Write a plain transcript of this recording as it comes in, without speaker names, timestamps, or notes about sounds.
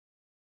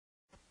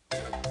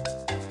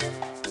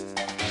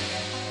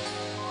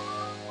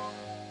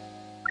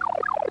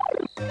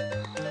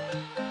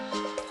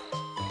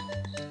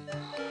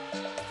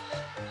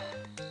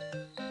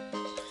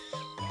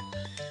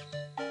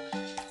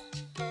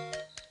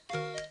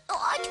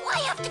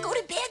have to go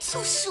to bed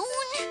so soon?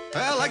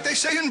 Well, like they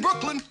say in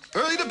Brooklyn,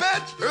 early to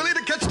bed, early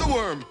to catch the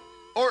worm.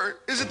 Or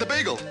is it the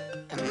bagel?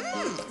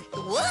 The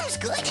worm's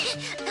good.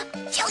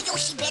 Tell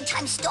Yoshi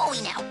bedtime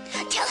story now.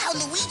 Tell how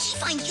Luigi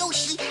finds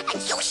Yoshi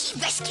and Yoshi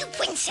rescue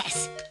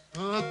Princess.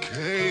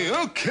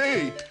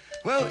 Okay.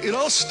 Well, it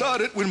all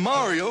started when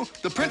Mario,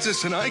 the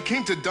princess, and I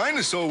came to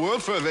Dinosaur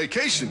World for a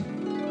vacation.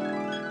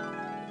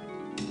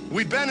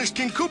 We'd banished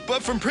King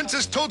Koopa from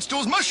Princess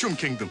Toadstool's Mushroom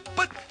Kingdom,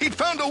 but he'd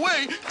found a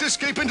way to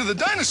escape into the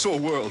dinosaur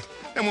world.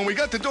 And when we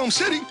got to Dome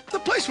City, the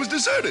place was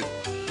deserted.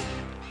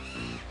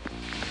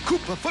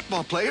 Koopa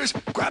football players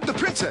grabbed the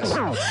princess.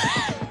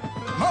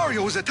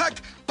 Mario was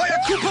attacked by a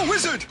Koopa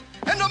wizard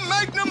and a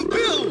Magnum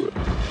Bill.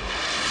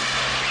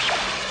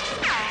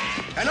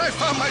 And I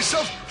found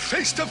myself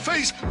face to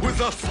face with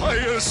a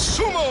fire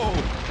sumo.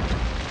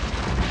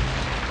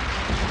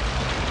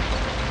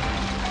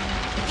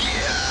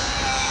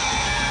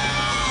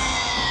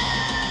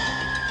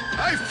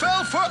 I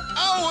fell for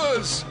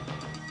hours.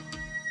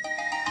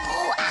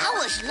 Oh,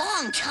 hours,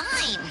 long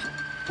time.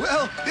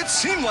 Well, it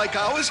seemed like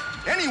hours.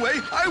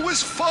 Anyway, I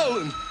was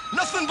falling.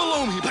 Nothing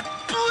below me but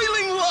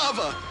boiling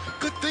lava.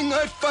 Good thing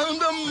I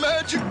found a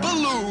magic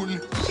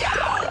balloon.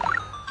 Yow!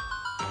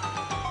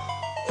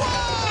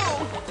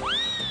 Whoa!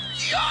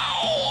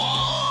 Yow!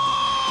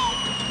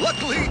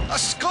 Luckily, a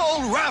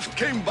skull raft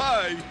came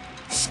by.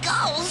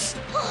 Skulls?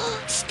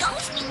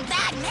 Skulls mean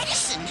bad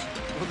medicine.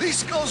 Well, these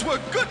skulls were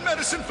good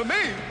medicine for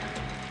me.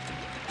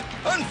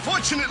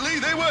 Unfortunately,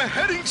 they were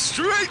heading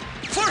straight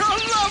for a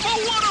lava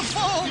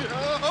waterfall.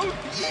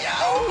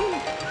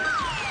 Yow!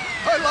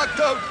 I locked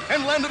out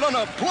and landed on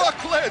a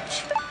block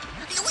ledge.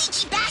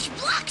 Luigi bash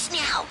blocks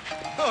now.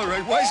 All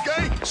right, wise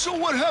guy. So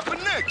what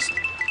happened next?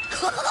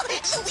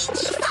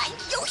 Luigi find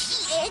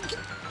Yoshi egg.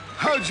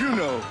 How'd you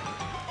know?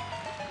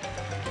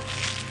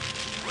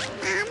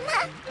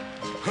 Mama?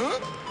 Huh?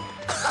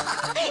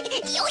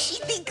 Yoshi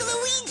think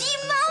Luigi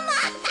Mama.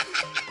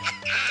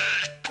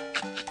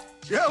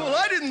 Yeah, well,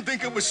 I didn't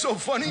think it was so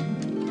funny.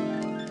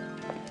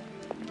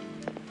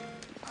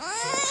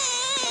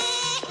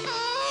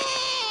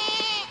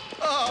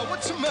 Oh,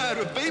 what's the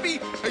matter, baby?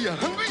 Are you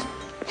hungry?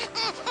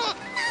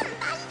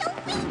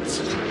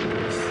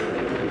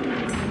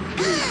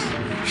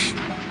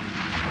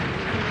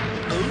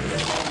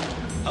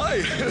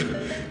 Hi.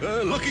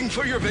 Looking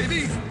for your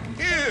baby?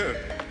 Here,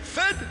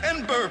 fed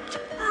and burped,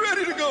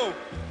 ready to go.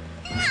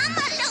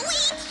 Mama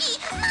Luigi!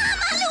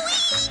 Mama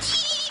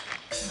Luigi!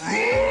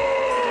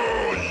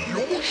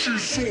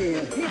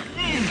 Yoshi-san!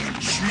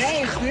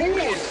 Small good!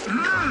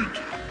 Eat!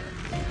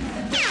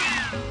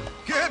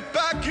 Get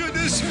back, you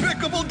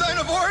despicable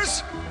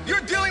Dinosaurus!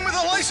 You're dealing with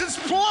a licensed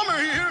plumber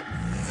here!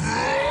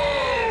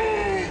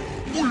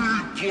 We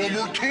eat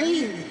plumber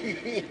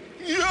too!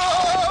 No!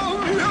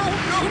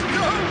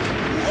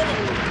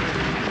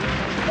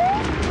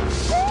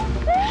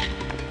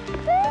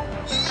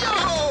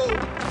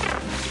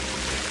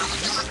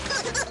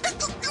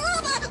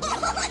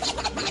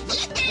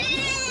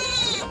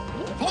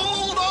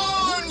 Hold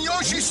on,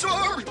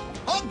 Yoshi-sir!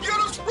 I'll get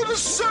us to the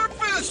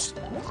surface!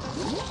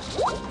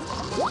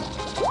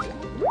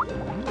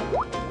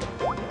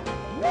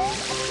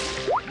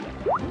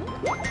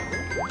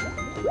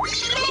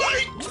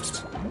 Yikes!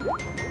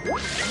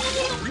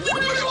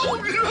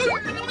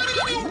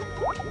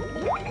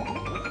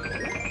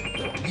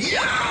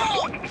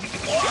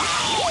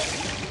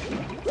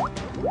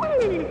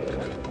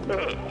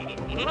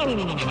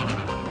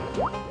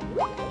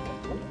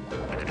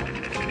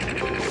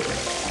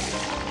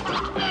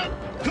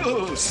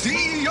 Oh,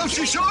 see,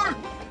 Yoshi-sir?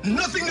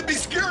 Nothing to be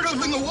scared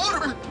of in the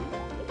water.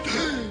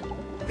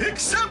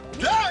 Except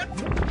that!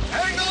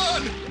 Hang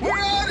on! We're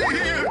out of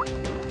here!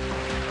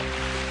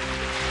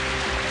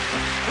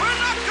 We're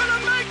not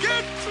gonna make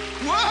it!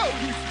 Whoa!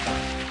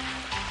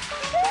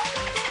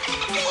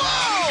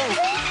 Whoa!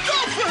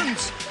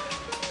 Dolphins!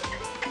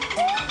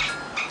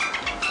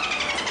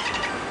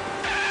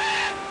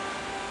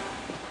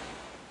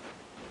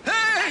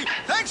 Hey!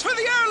 Thanks for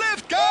the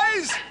airlift,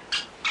 guys!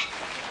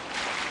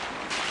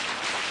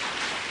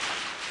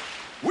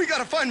 We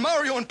gotta find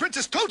Mario and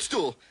Princess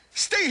Toadstool.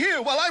 Stay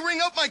here while I wring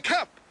out my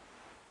cap.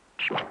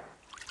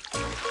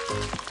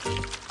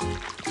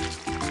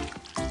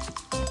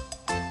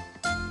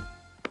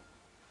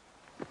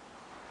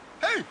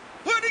 Hey,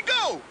 where'd he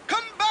go?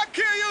 Come back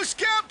here, you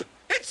scamp!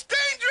 It's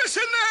dangerous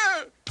in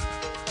there!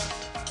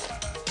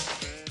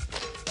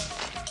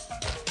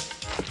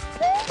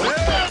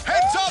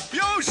 Heads up,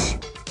 Yosh!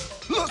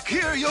 Look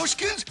here,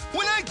 Yoshkins.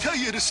 When I tell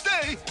you to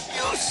stay,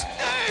 you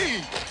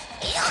stay!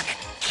 Look,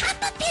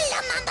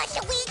 caterpillar, Mama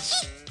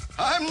Luigi.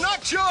 I'm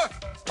not sure.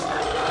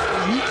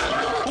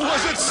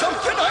 Was it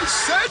something I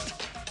said?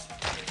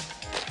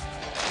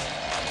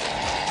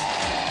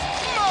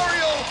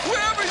 Mario,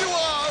 wherever you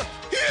are,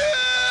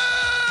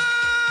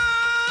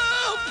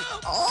 help!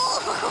 Oh,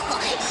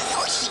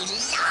 Yoshi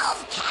love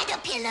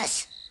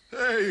caterpillars.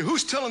 Hey,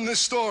 who's telling this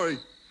story?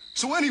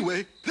 So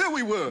anyway, there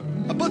we were,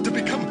 about to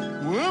become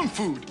worm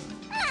food.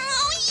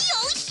 Oh,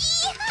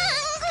 Yoshi,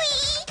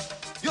 hungry.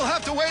 You'll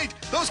have to wait.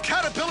 Those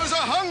caterpillars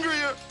are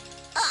hungrier.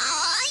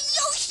 Oh,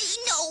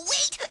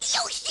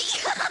 Yoshi,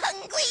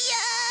 hungry.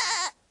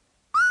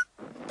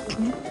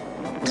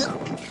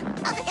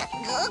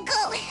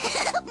 Go.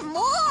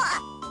 More.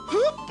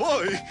 Oh,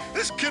 boy,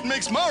 this kid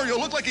makes Mario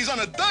look like he's on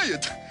a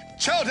diet.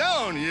 Chow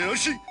down,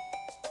 Yoshi.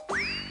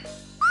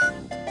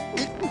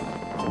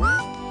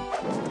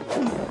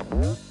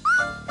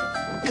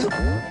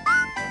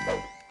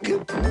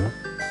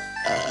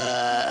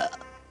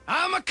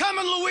 I'm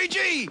a-coming,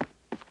 Luigi!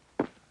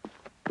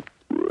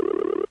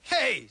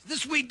 Hey, is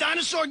this sweet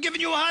dinosaur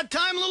giving you a hard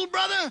time, little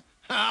brother?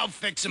 I'll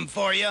fix him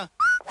for you.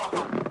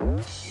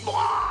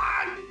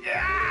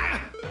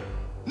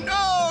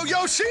 No,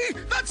 Yoshi!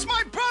 That's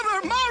my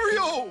brother,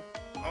 Mario!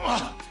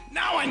 Oh,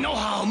 now I know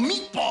how a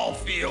meatball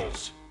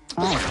feels.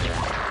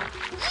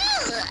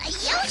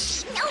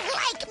 Yoshi don't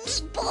like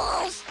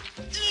meatballs.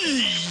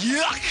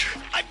 Yuck!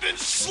 I've been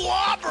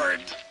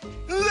slobbered!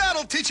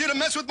 That'll teach you to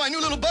mess with my new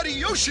little buddy,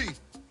 Yoshi.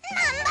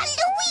 Mama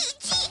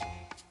Luigi.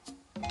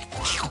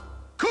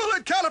 Cool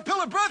it,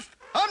 caterpillar breath.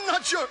 I'm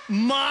not sure.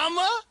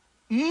 Mama?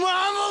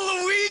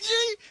 Mama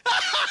Luigi?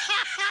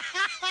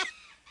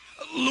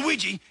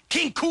 Luigi,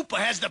 King Koopa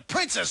has the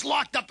princess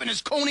locked up in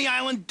his Coney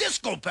Island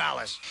disco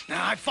palace.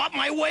 Now, I fought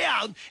my way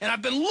out, and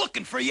I've been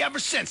looking for you ever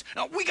since.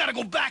 Now, we gotta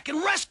go back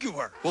and rescue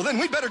her. Well, then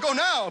we better go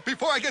now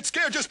before I get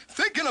scared just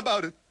thinking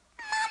about it.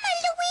 Mama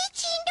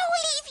Luigi, don't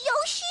leave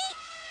Yoshi.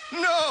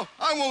 No,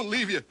 I won't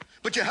leave you.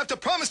 But you have to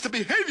promise to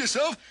behave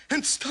yourself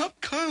and stop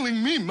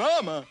calling me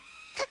Mama.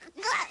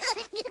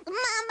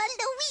 Mama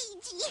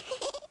Luigi.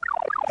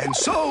 And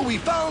so we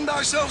found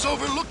ourselves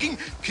overlooking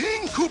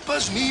King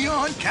Koopa's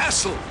neon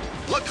castle.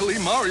 Luckily,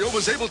 Mario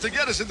was able to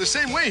get us in the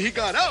same way he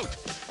got out.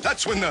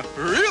 That's when the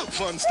real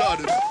fun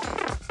started.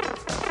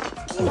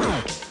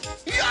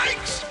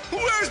 Yikes!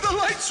 Where's the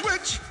light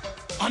switch?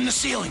 On the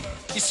ceiling.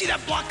 You see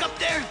that block up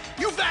there?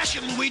 You bash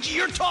it, Luigi.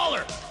 You're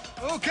taller.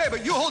 Okay,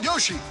 but you hold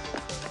Yoshi.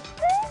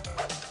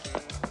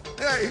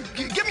 Hey,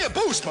 give me a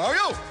boost,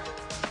 Mario.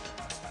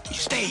 You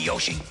stay,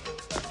 Yoshi.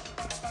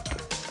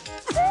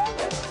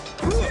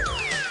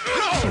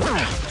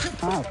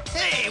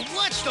 Hey,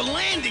 watch the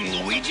landing,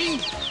 Luigi.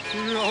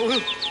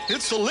 No,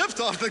 it's the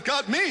liftoff that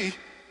got me.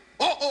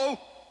 Uh-oh,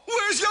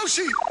 where's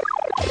Yoshi?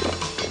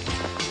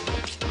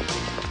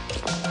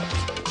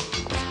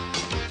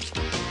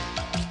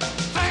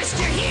 First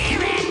you're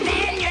here and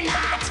then you're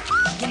not.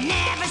 You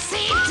never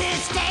seem to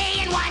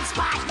stay in one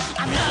spot.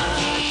 I'm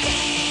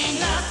looking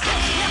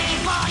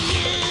for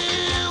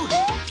you.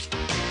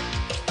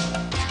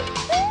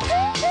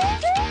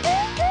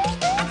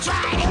 I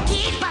try to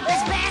keep up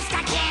as best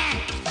I can.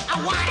 I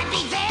wanna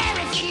be there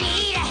if you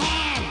need a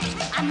hand.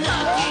 I'm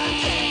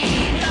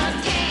looking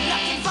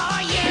for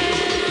you.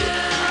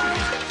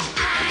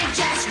 I'm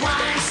just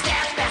one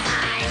step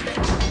behind.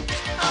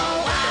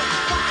 Oh,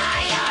 why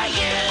are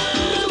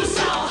you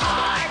so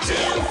hard to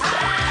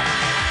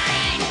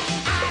find?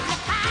 I've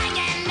looked high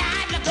and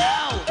I've looked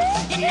low.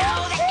 You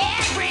know that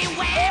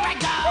everywhere I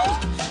go,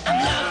 I'm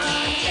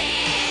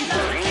looking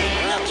for you.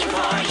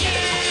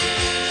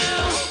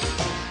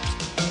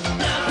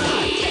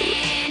 Looking,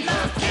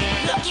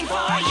 looking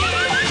for you.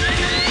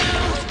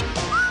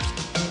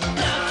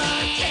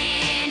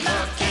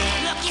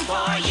 Looking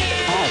for you.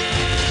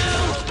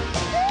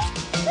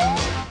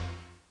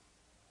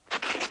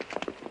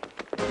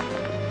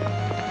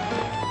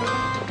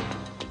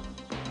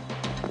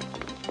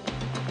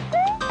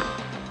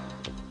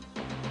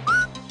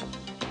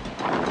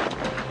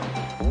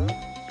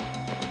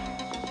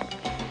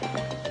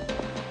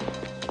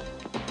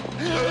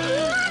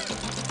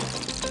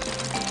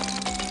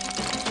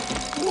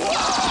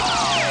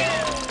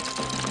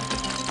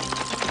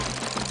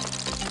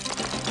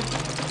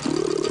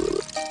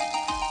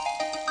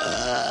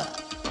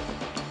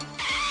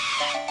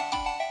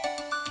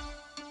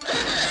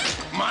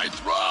 My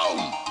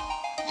throne!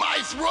 My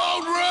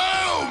throne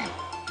room!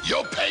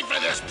 You'll pay for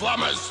this,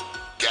 plumbers!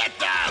 Get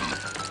them!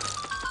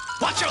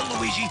 Watch out,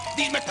 Luigi.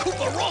 These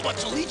McKoopa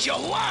robots will eat you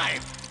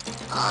alive.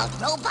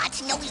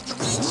 Robots no eat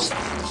Luigi.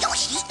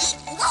 Yoshi eat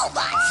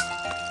robots.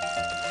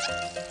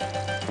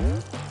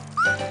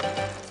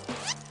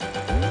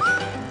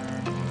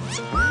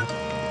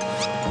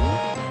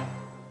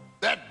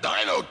 That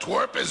dino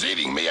twerp is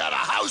eating me out of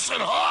house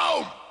and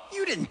home!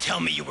 You didn't tell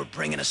me you were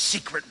bringing a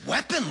secret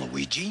weapon,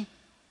 Luigi.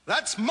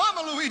 That's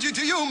Mama Luigi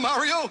to you,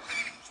 Mario.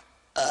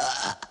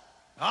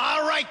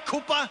 All right,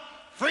 Koopa.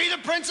 Free the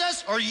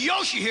princess, or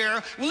Yoshi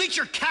here will eat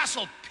your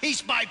castle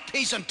piece by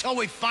piece until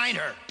we find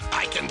her.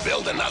 I can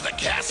build another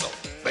castle,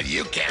 but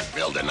you can't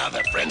build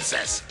another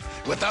princess.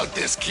 Without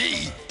this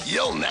key,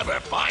 you'll never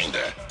find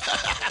her.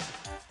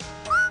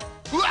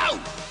 Whoa!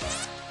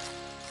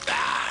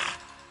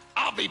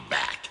 I'll be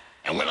back.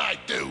 And when I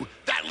do,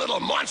 that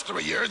little monster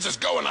of yours is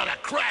going on a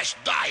crash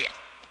diet.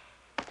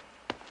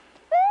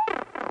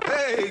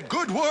 Hey,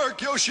 good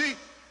work, Yoshi.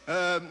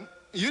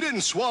 You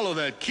didn't swallow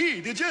that key,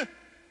 did you?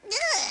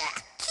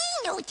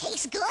 Kino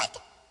tastes good.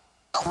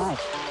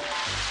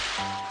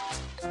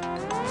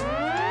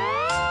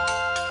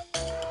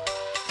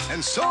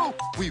 And so,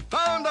 we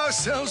found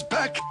ourselves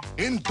back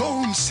in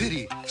Dome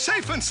City,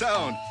 safe and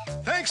sound.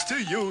 Thanks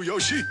to you,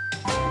 Yoshi.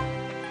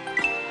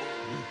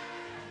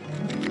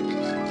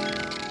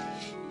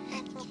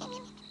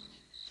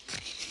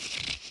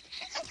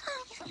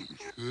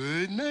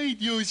 Good night,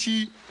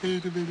 Yoshi.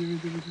 Night,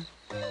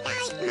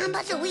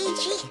 Mama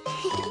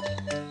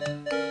Luigi.